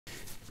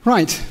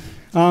Right.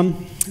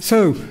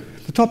 So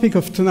the topic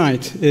of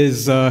tonight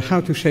is how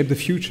to shape the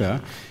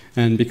future.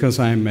 And because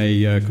I'm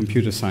a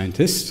computer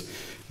scientist,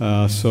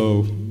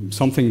 so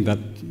something that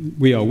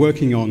we are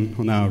working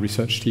on our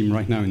research team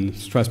right now in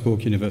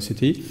Strasbourg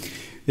University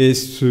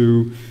is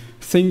to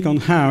think on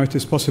how it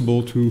is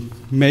possible to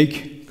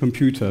make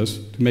computers,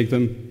 to make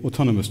them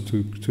autonomous,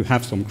 to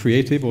have some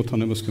creative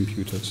autonomous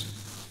computers.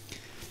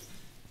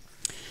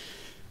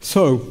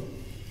 So,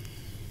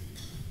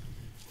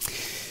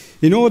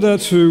 in order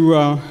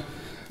to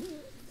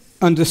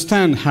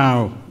understand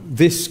how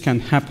this can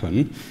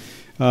happen,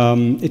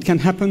 it can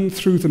happen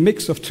through the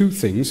mix of two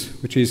things,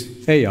 which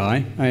is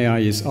AI. AI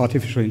is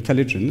artificial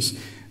intelligence,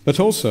 but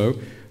also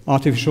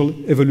artificial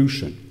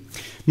evolution.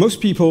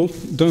 Most people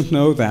don't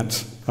know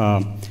that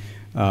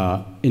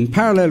in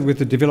parallel with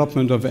the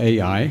development of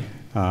AI,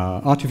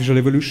 artificial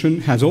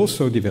evolution has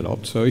also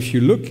developed. So if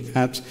you look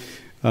at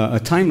a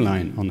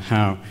timeline on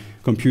how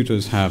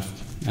computers have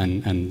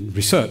and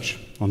research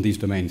on these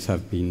domains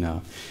have been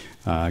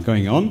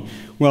going on,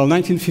 well,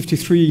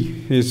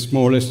 1953 is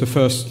more or less the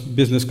first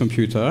business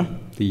computer,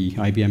 the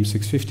IBM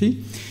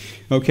 650.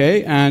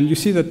 Okay, and you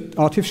see that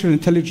artificial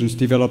intelligence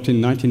developed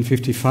in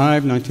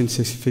 1955,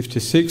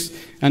 1956,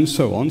 and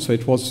so on. So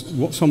it was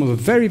some of the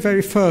very,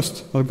 very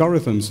first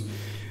algorithms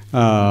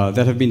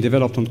that have been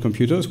developed on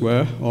computers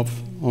were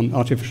on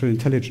artificial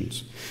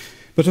intelligence.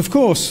 But of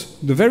course,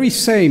 the very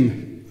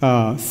same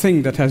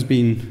thing that has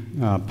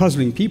been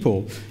puzzling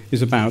people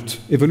is about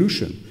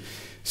evolution.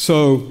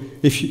 So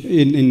if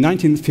in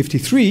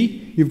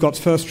 1953, you've got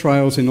first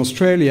trials in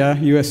Australia,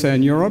 USA,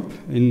 and Europe.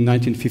 In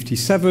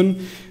 1957,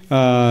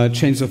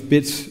 chains of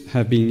bits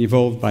have been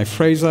evolved by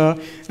Fraser,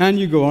 and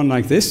you go on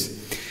like this.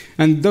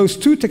 And those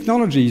two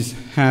technologies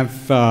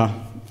have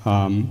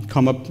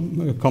come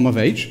of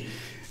age.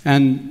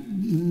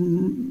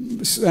 And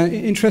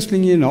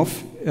interestingly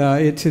enough,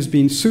 it has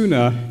been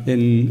sooner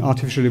in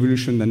artificial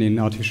evolution than in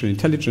artificial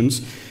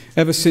intelligence.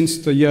 Ever since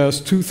the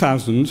years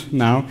 2000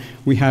 now,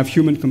 we have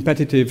human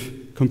competitive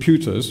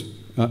computers,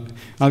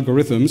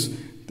 algorithms,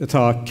 that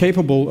are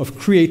capable of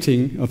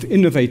creating, of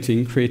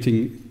innovating,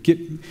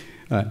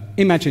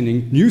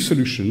 imagining new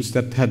solutions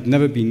that had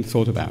never been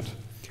thought about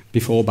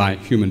before by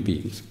human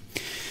beings.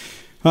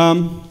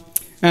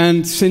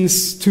 And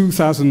since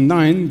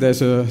 2009,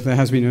 there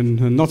has been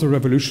another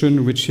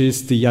revolution, which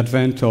is the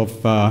advent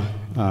of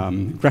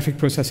graphic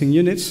processing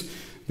units.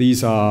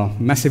 These are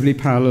massively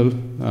parallel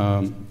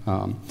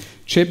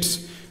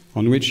chips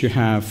on which you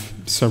have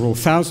several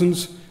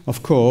thousands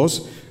of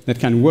cores that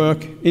can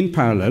work in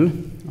parallel,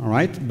 all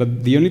right?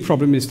 But the only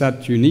problem is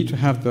that you need to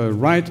have the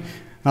right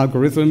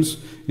algorithms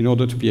in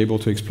order to be able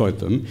to exploit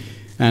them.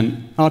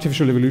 And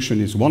artificial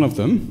evolution is one of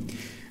them.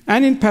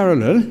 And in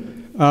parallel,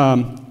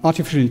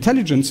 artificial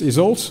intelligence is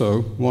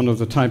also one of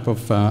the type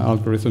of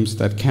algorithms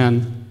that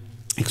can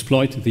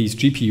exploit these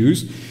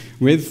GPUs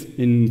with,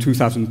 in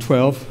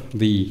 2012,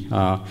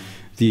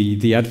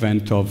 the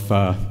advent of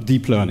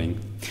deep learning.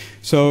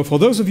 So for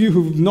those of you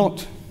who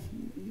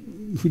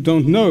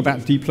don't know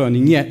about deep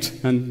learning yet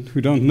and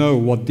who don't know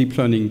what deep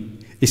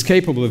learning is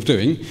capable of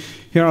doing,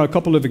 here are a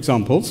couple of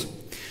examples.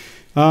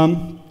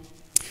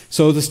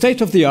 So the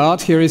state of the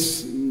art here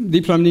is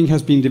deep learning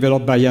has been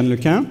developed by Yann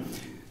Lequin.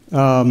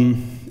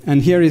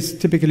 And here is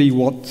typically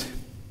what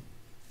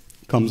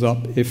comes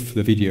up if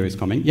the video is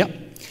coming. Yeah.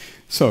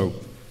 So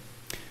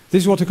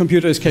this is what a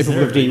computer is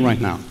capable of doing right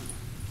now.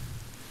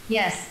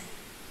 Yes.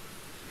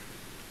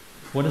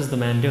 What is the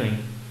man doing?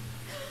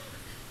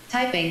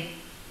 Typing.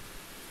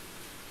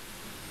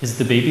 Is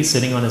the baby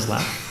sitting on his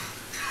lap?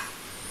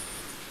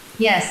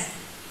 Yes.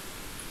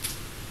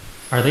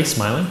 Are they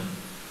smiling?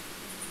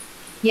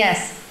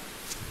 Yes.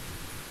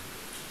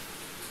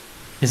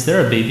 Is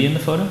there a baby in the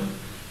photo?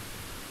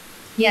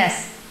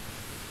 Yes.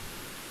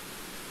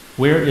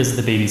 Where is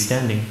the baby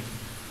standing?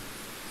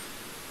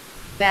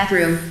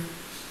 Bathroom.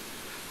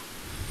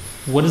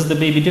 What is the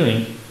baby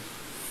doing?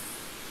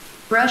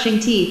 Brushing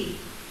teeth.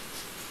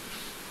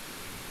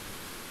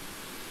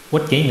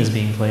 What game is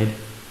being played?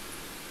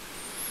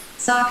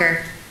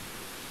 Soccer.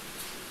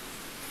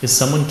 Is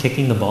someone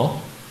kicking the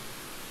ball?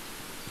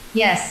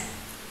 Yes.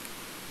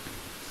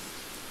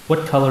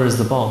 What color is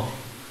the ball?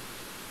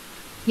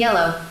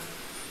 Yellow.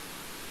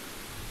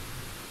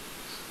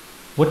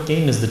 What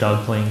game is the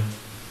dog playing?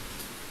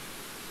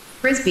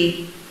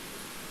 Frisbee.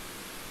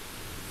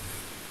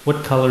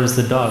 What color is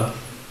the dog?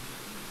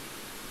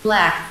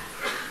 Black.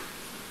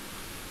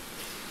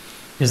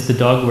 Is the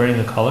dog wearing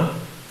a collar?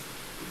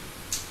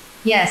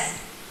 Yes.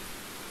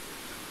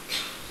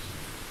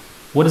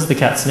 What is the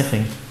cat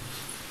sniffing?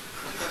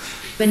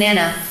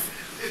 Banana.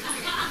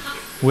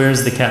 Where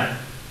is the cat?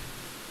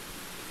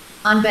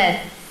 On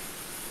bed.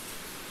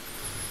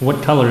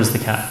 What color is the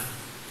cat?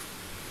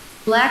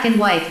 Black and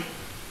white.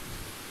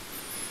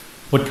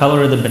 What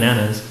color are the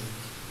bananas?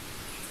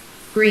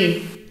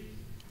 Green.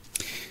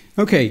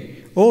 Okay,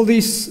 all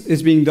this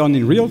is being done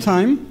in real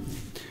time.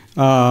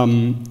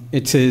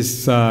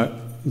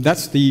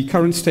 That's the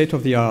current state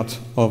of the art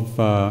of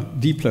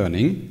deep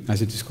learning,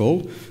 as it is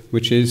called,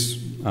 which is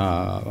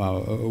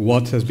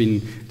what has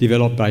been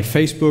developed by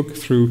Facebook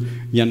through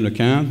Yann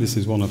Lequin. This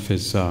is one of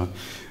his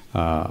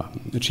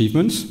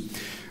achievements.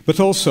 But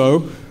also,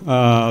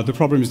 the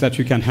problem is that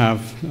you can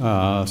have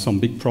some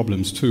big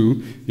problems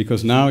too,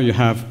 because now you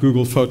have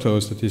Google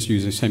Photos that is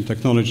using the same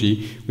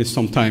technology with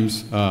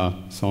sometimes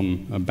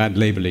some bad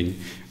labeling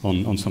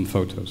on some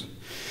photos.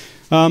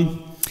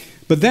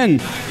 But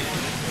then,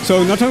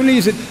 so not only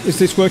is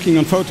this working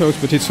on photos,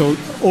 but it's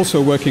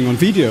also working on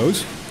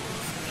videos.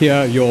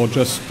 Here you're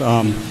just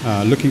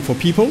looking for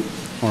people,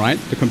 all right?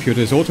 The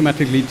computer is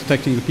automatically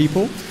detecting the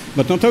people,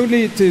 but not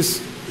only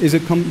is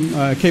it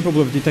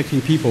capable of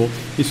detecting people,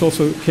 it's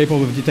also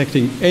capable of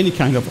detecting any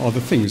kind of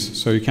other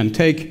things. So you can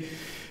take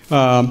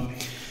a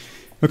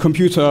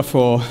computer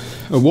for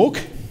a walk,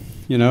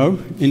 you know,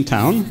 in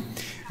town,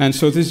 and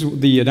so this is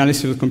the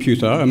analysis of the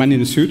computer, a man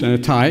in a suit and a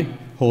tie,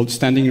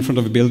 standing in front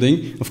of a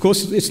building. Of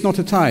course, it's not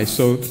a tie,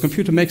 so the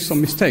computer makes some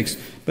mistakes,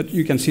 but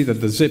you can see that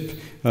the zip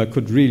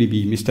could really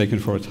be mistaken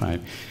for a tie.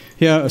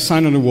 Here, a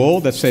sign on the wall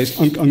that says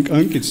 "unk, unk,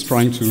 unk." It's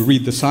trying to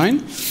read the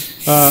sign.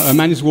 A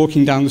man is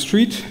walking down the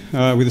street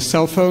with a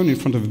cell phone in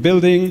front of a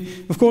building.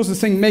 Of course, the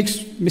thing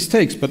makes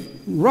mistakes, but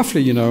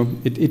roughly, you know,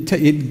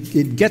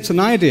 it gets an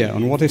idea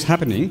on what is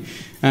happening,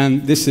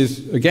 and this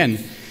is, again,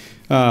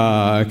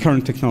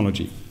 current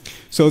technology.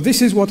 So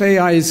this is what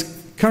AI is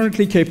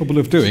currently capable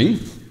of doing.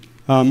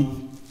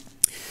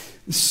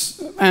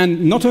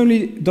 And not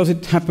only does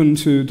it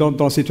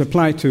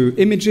apply to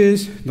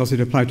images, does it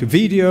apply to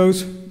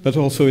videos, but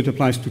also it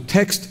applies to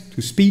text,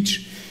 to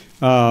speech,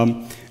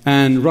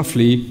 and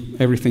roughly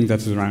everything that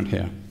is around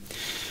here.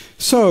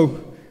 So,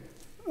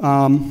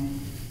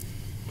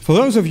 for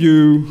those of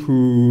you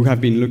who have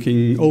been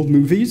looking old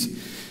movies,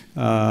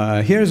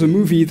 here's a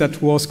movie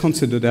that was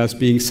considered as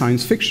being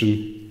science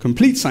fiction,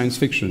 complete science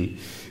fiction,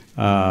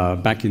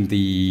 back in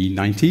the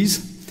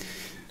 90s.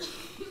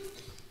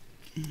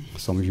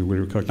 Some of you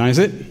will recognize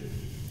it.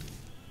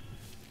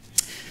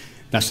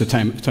 That's the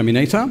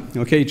Terminator.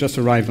 Okay, he just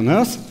arrived on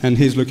Earth, and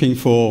he's looking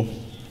for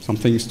some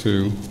things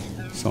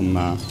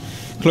some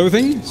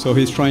clothing. So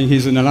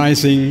he's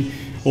analyzing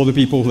all the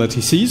people that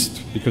he sees,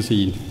 because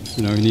he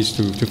needs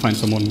to find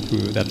someone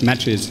that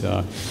matches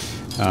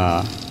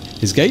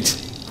his gait.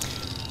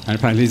 And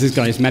apparently this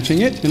guy is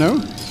matching it, you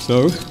know.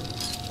 So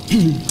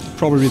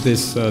probably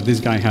this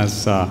guy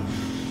has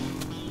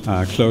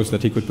clothes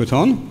that he could put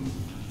on.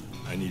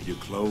 I need your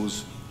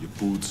clothes, your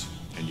boots,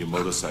 and your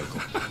motorcycle.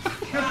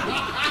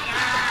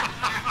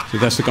 So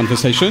that's the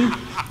conversation.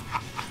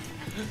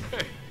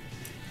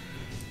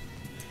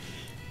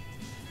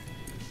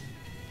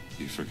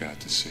 You forgot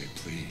to say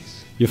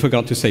please. You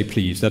forgot to say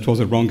please. That was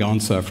a wrong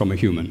answer from a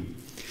human.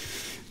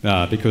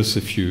 Because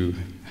if you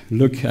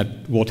look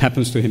at what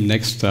happens to him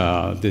next,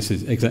 this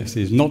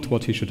is not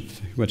what he should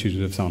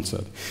have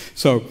answered.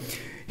 So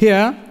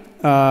here,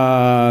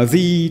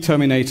 the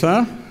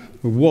Terminator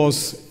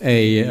was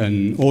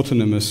an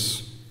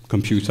autonomous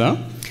computer.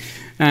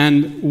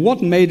 And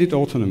what made it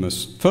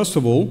autonomous? First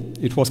of all,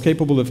 it was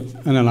capable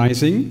of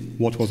analyzing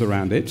what was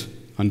around it,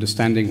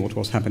 understanding what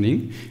was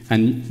happening.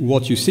 And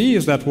what you see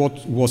is that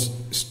what was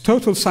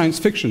total science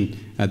fiction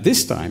at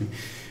this time,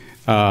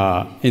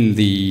 in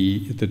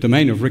the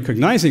domain of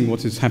recognizing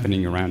what is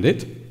happening around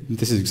it,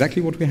 this is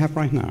exactly what we have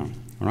right now.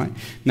 All right?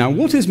 Now,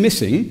 what is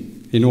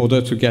missing in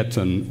order to get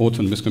an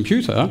autonomous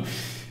computer?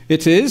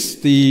 It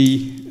is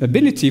the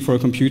ability for a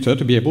computer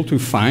to be able to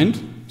find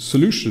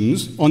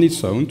solutions on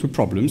its own to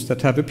problems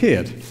that have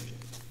appeared.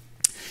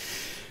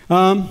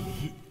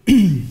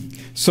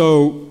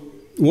 So,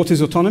 what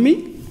is autonomy?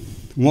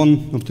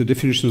 One of the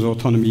definitions of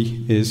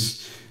autonomy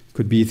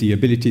could be the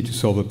ability to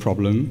solve a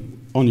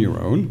problem on your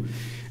own.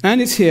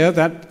 And it's here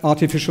that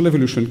artificial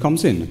evolution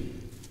comes in.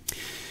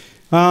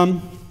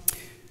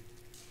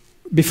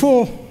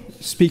 Before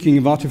speaking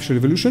of artificial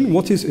evolution,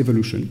 what is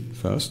evolution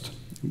first?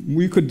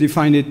 We could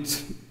define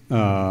it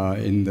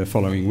in the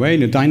following way.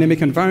 In a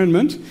dynamic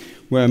environment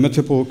where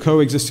multiple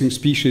coexisting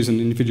species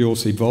and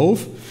individuals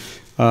evolve,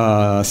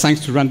 thanks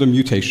to random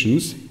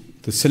mutations,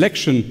 the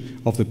selection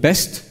of the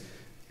best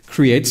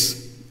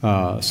creates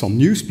some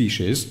new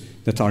species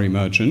that are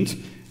emergent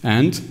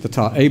and that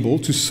are able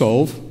to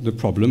solve the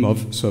problem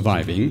of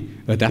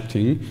surviving,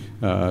 adapting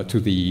to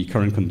the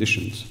current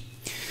conditions.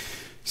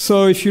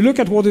 So if you look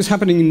at what is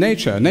happening in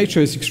nature,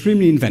 nature is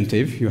extremely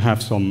inventive. You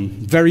have some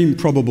very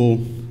improbable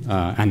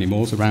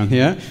animals around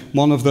here.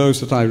 One of those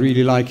that I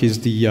really like is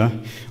the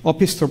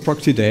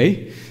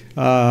Opisthroproctidae.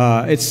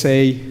 It's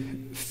a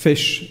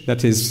fish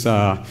that is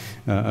a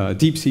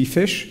deep-sea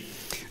fish.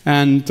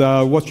 And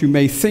what you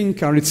may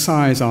think are its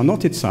size are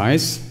not its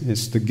size.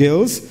 It's the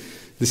gills.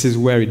 This is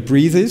where it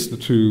breathes, the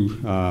two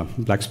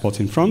black spots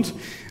in front.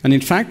 And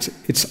in fact,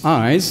 its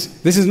eyes,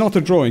 this is not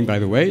a drawing, by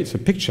the way, it's a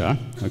picture.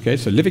 Okay,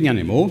 it's a living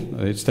animal.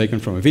 It's taken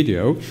from a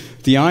video.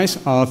 The eyes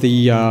are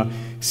the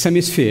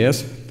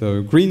semispheres,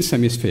 the green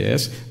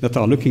semispheres, that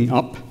are looking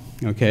up.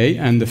 Okay,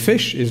 and the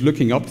fish is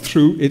looking up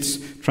through its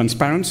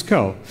transparent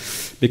skull,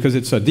 because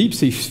it's a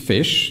deep-sea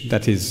fish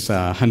that is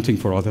hunting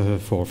for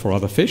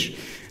other fish.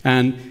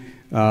 And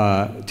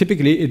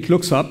typically it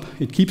looks up,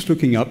 it keeps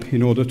looking up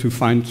in order to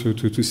find,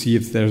 to see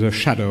if there's a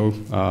shadow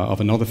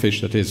of another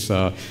fish that is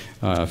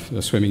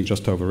swimming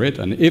just over it.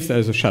 And if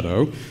there's a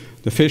shadow,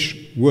 the fish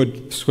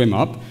would swim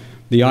up,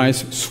 the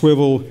eyes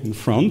swivel in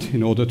front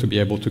in order to be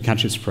able to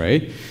catch its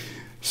prey.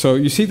 So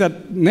you see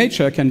that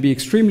nature can be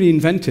extremely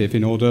inventive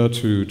in order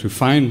to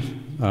find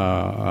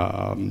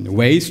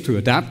ways to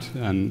adapt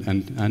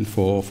and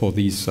for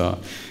these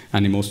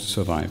animals to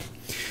survive.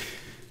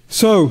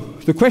 So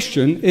the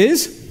question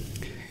is,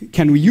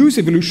 can we use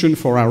evolution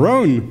for our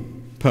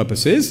own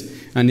purposes?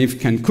 And if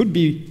could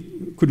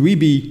we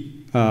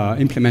be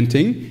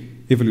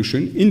implementing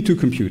evolution into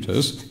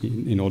computers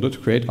in order to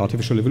create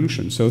artificial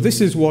evolution? So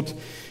this is what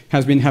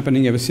has been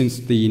happening ever since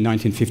the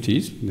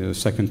 1950s, the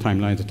second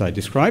timeline that I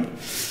described.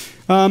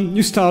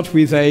 You start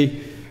with a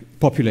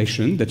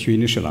population that you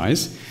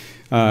initialize.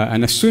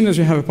 And as soon as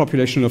you have a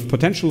population of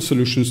potential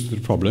solutions to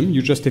the problem,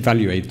 you just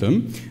evaluate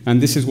them.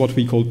 And this is what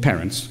we call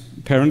parents.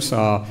 Parents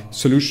are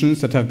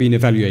solutions that have been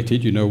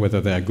evaluated. You know whether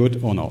they're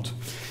good or not.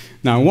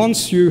 Now,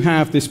 once you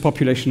have this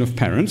population of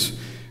parents,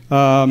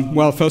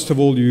 well, first of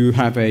all, you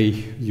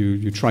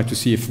try to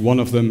see if one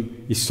of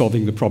them is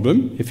solving the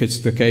problem. If it's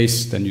the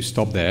case, then you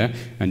stop there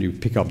and you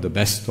pick up the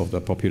best of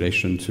the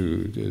population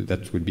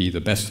that would be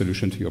the best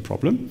solution to your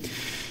problem.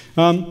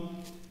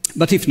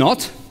 But if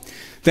not,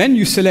 then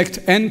you select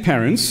n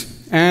parents,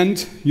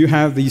 and you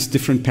have these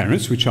different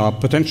parents, which are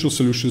potential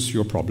solutions to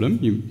your problem.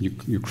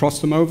 You cross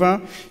them over,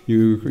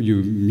 you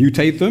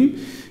mutate them,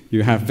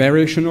 you have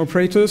variation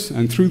operators,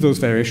 and through those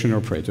variation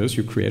operators,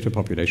 you create a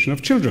population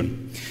of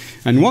children.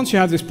 And once you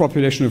have this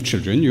population of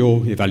children,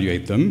 you'll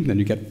evaluate them, then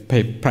you get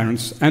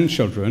parents and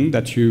children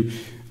that you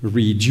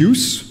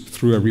reduce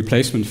through a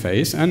replacement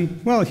phase, and,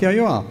 well, here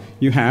you are.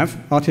 You have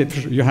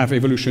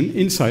evolution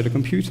inside a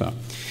computer.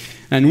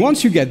 And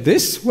once you get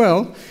this,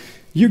 well,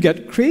 you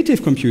get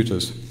creative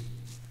computers.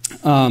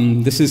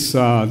 These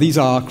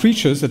are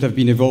creatures that have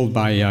been evolved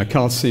by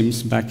Carl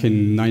Sims back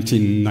in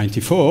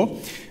 1994.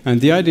 And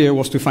the idea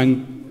was to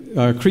find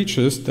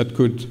creatures that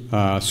could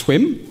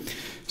swim.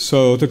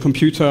 So the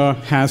computer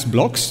has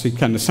blocks. It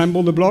can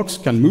assemble the blocks,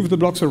 can move the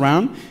blocks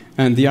around.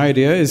 And the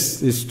idea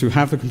is to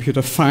have the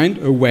computer find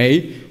a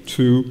way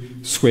to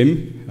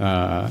swim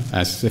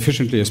as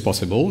efficiently as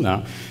possible.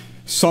 Now,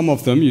 some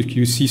of them,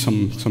 you see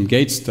some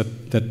gates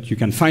that you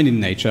can find in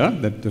nature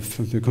that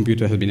the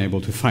computer has been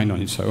able to find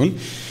on its own,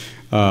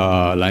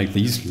 like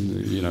these,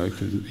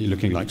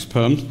 looking like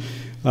sperm.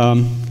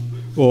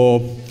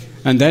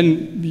 And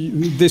then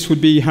this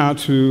would be how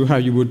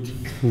you would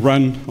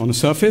run on a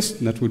surface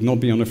that would not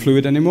be on a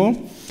fluid anymore,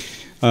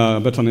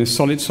 but on a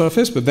solid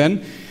surface. But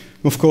then,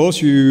 of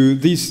course,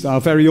 these are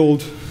very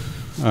old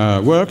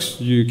works.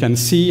 You can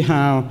see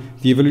how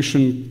the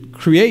evolution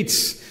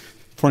creates,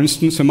 for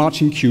instance, a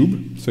marching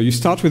cube. So you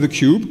start with a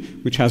cube,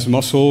 which has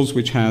muscles,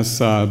 which has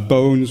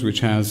bones, which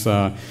has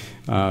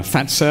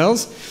fat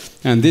cells.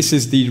 And this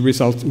is the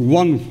result,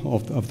 one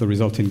of the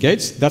resulting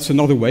gates. That's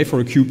another way for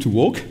a cube to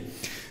walk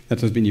that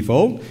has been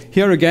evolved.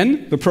 Here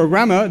again, the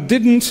programmer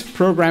didn't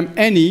program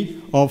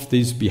any of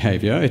this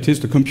behavior. It is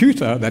the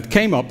computer that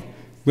came up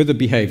with the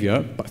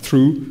behavior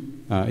through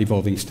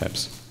evolving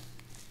steps.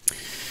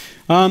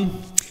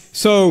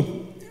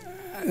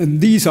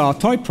 These are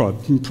toy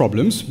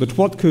problems, but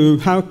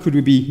how could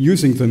we be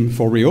using them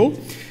for real?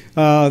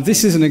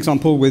 This is an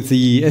example with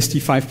the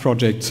ST5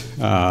 project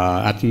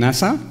at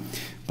NASA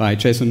by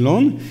Jason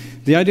Lone.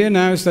 The idea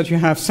now is that you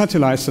have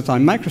satellites that are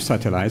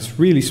microsatellites,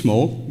 really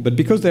small, but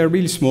because they're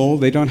really small,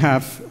 they don't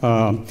have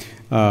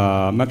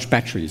much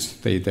batteries.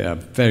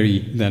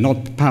 They're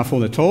not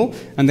powerful at all,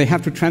 and they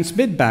have to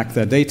transmit back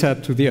their data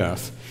to the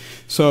Earth.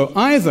 So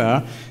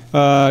either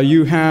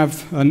you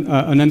have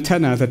an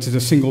antenna that is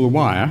a single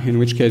wire, in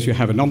which case you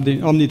have an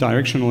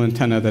omnidirectional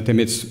antenna that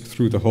emits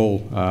through the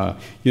whole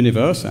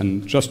universe,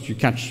 and just you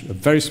catch a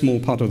very small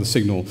part of the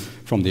signal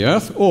from the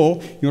Earth, or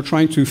you're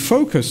trying to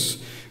focus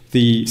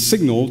the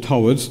signal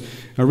towards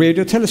a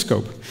radio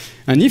telescope.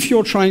 And if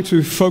you're trying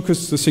to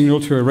focus the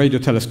signal to a radio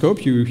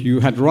telescope, you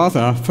had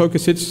rather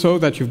focus it so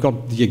that you've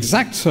got the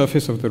exact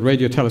surface of the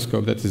radio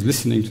telescope that is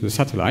listening to the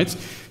satellites,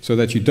 so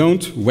that you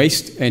don't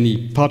waste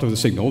any part of the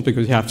signal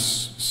because you have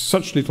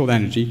such little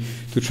energy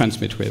to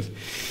transmit with.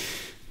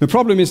 The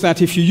problem is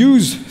that if you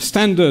use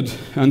standard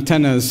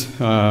antennas,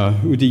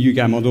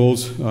 UDI-UGA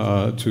models,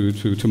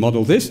 to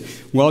model this,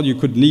 well, you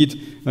could need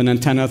an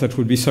antenna that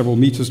would be several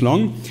meters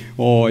long,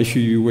 or if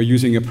you were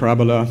using a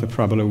parabola, the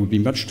parabola would be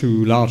much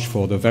too large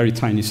for the very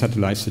tiny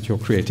satellites that you're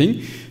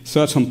creating.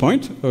 So at some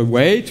point, a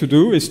way to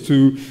do is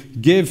to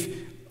give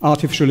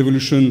artificial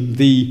evolution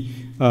the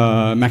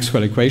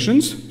Maxwell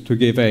equations, to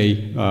give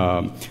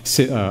an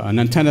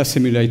antenna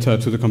simulator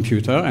to the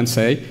computer and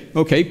say,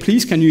 okay,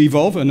 please can you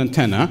evolve an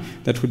antenna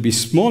that would be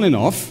small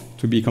enough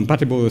to be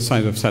compatible with the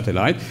size of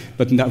satellite,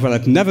 but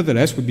that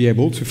nevertheless would be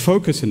able to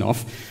focus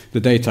enough the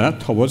data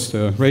towards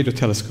the radio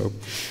telescope.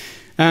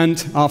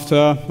 And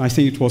after, I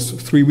think it was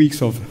 3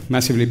 weeks of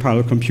massively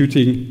parallel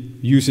computing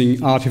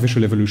using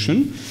artificial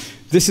evolution,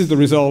 this is the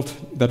result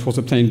that was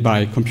obtained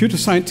by computer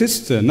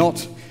scientists,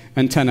 not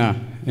antenna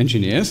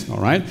engineers, all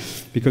right,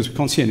 because we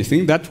can't see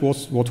anything. That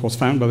was what was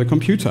found by the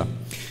computer.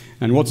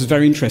 And what's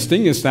very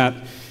interesting is that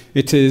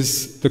it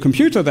is the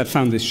computer that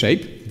found this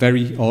shape,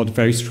 very odd,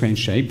 very strange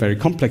shape, very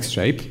complex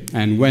shape.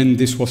 And when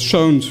this was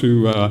shown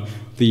to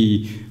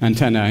the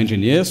antenna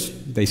engineers,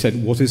 they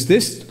said, what is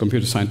this? The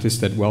computer scientists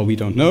said, well, we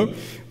don't know.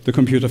 The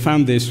computer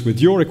found this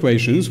with your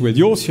equations, with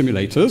your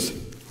simulators,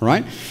 all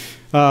right?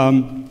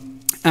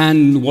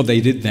 And what they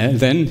did there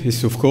then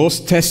is, of course,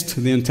 test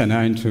the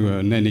antenna into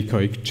an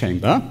anechoic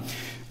chamber.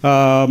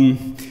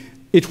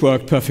 It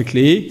worked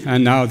perfectly,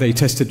 and now they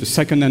tested the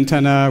second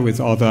antenna with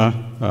other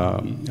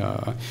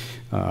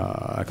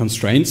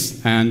constraints,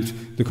 and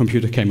the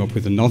computer came up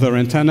with another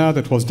antenna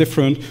that was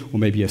different, or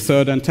maybe a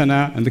third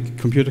antenna, and the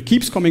computer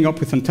keeps coming up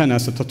with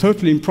antennas that are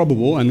totally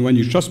improbable, and when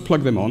you just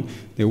plug them on,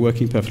 they're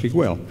working perfectly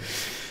well.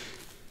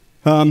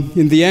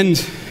 In the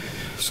end,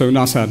 so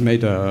NASA had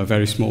made a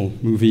very small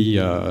movie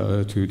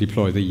to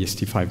deploy the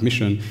EST-5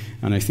 mission,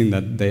 and I think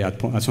that they at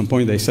some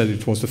point they said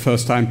it was the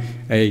first time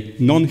a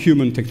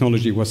non-human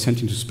technology was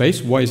sent into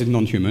space. Why is it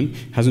non-human?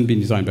 It hasn't been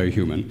designed by a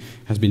human. It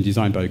has been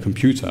designed by a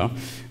computer,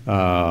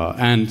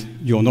 and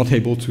you're not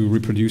able to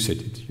reproduce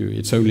it.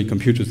 It's only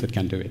computers that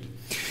can do it.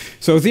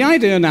 So the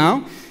idea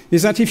now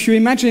is that if you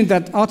imagine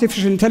that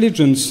artificial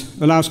intelligence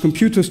allows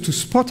computers to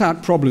spot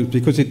out problems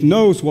because it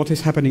knows what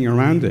is happening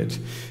around it,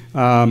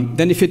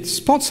 then if it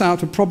spots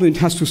out a problem it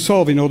has to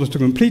solve in order to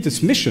complete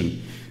its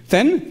mission,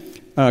 then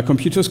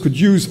computers could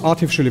use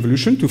artificial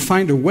evolution to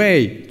find a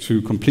way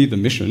to complete the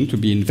mission, to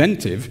be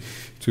inventive,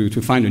 to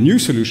find a new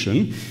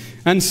solution.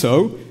 And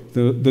so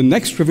the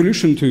next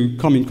revolution to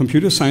come in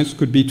computer science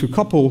could be to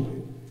couple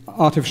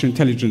artificial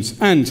intelligence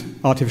and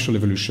artificial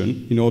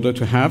evolution in order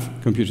to have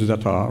computers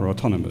that are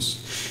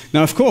autonomous.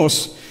 Now, of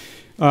course,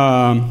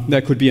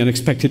 there could be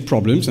unexpected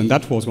problems, and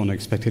that was one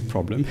unexpected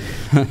problem.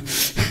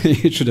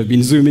 It should have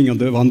been zooming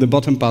on the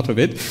bottom part of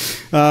it,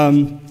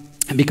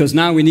 because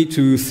now we need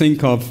to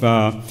think of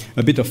a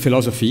bit of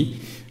philosophy.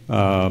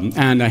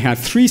 And I had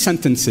 3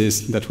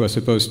 sentences that were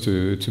supposed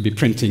to be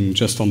printing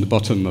just on the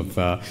bottom of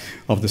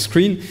the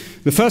screen.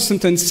 The first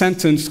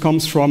sentence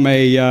comes from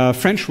a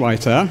French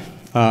writer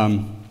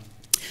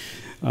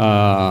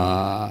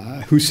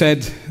who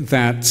said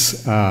that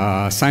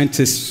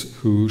scientists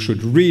who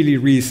should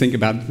really think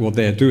about what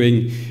they're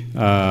doing,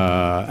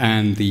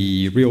 and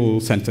the real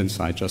sentence,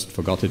 I just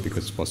forgot it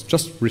because it was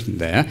just written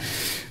there.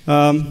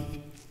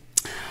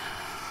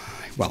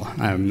 Well,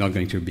 I'm not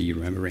going to be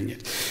remembering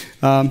it.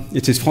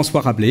 It is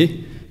François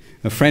Rabelais,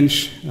 a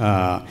French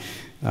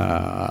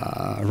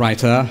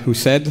writer, who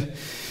said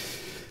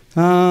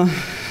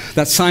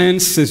that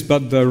science is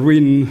but the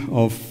ruin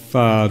of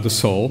the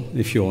soul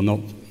if you're not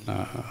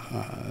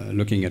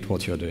looking at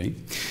what you're doing.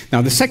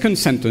 Now, the second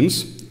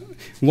sentence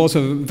was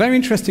a very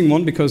interesting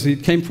one because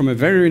it came from a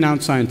very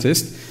renowned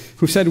scientist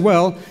who said,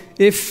 well,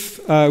 if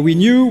we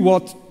knew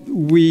what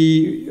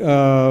we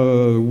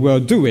were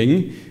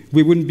doing,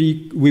 we wouldn't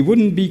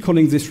be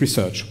calling this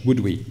research,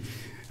 would we?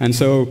 And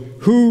so,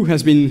 who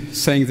has been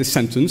saying this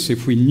sentence?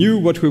 If we knew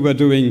what we were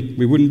doing,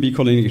 we wouldn't be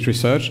calling it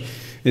research.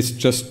 It's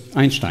just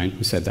Einstein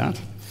who said that.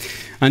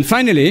 And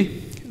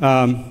finally,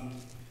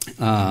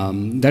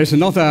 there's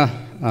another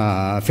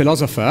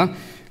philosopher,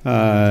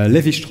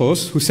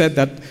 Lévi-Strauss, who said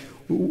that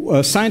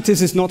a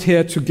scientist is not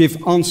here to give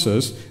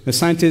answers. A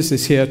scientist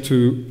is here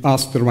to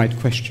ask the right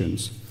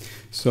questions.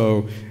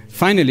 So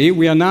finally,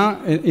 we are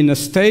now in a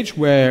stage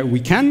where we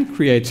can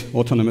create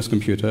autonomous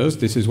computers.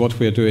 This is what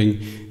we are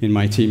doing in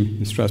my team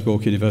in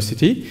Strasbourg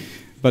University.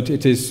 But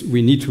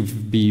we need to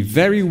be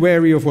very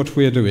wary of what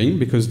we are doing,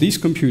 because these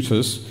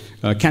computers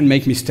can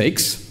make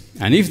mistakes.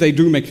 And if they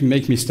do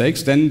make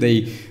mistakes, then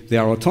they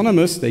are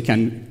autonomous. They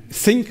can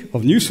think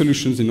of new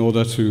solutions in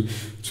order to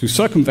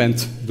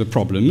circumvent the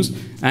problems,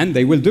 and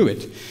they will do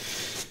it.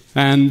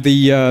 And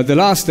there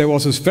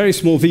was this very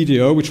small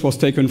video which was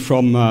taken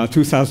from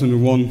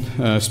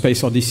 2001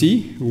 Space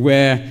Odyssey,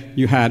 where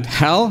you had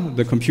HAL,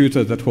 the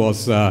computer that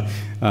was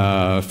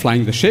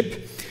flying the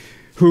ship,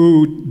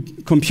 who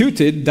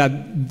computed that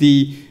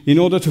in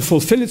order to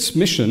fulfill its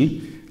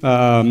mission,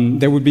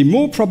 there would be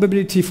more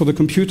probability for the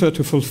computer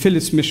to fulfill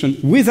its mission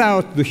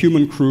without the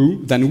human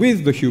crew than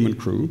with the human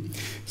crew.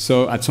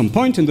 So at some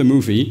point in the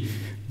movie,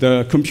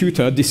 the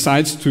computer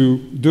decides to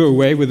do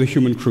away with the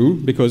human crew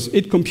because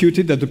it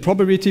computed that the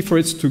probability for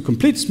it to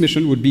complete its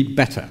mission would be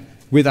better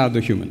without the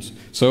humans.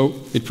 So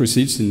it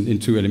proceeds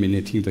into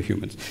eliminating the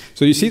humans.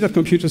 So you see that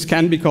computers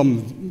can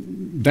become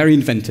very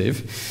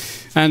inventive.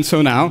 And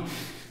so now,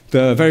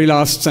 the very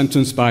last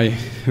sentence by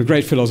a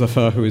great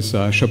philosopher who is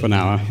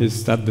Schopenhauer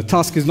is that the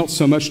task is not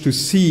so much to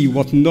see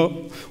what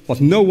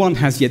no one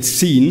has yet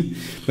seen,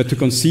 but to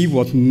conceive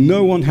what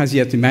no one has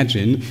yet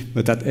imagined,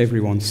 but that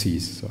everyone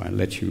sees. So I'll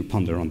let you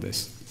ponder on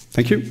this.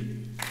 Thank you.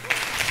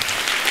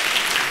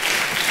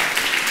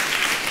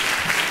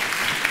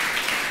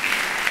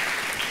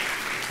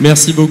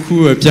 Merci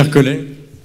beaucoup, Pierre Collet.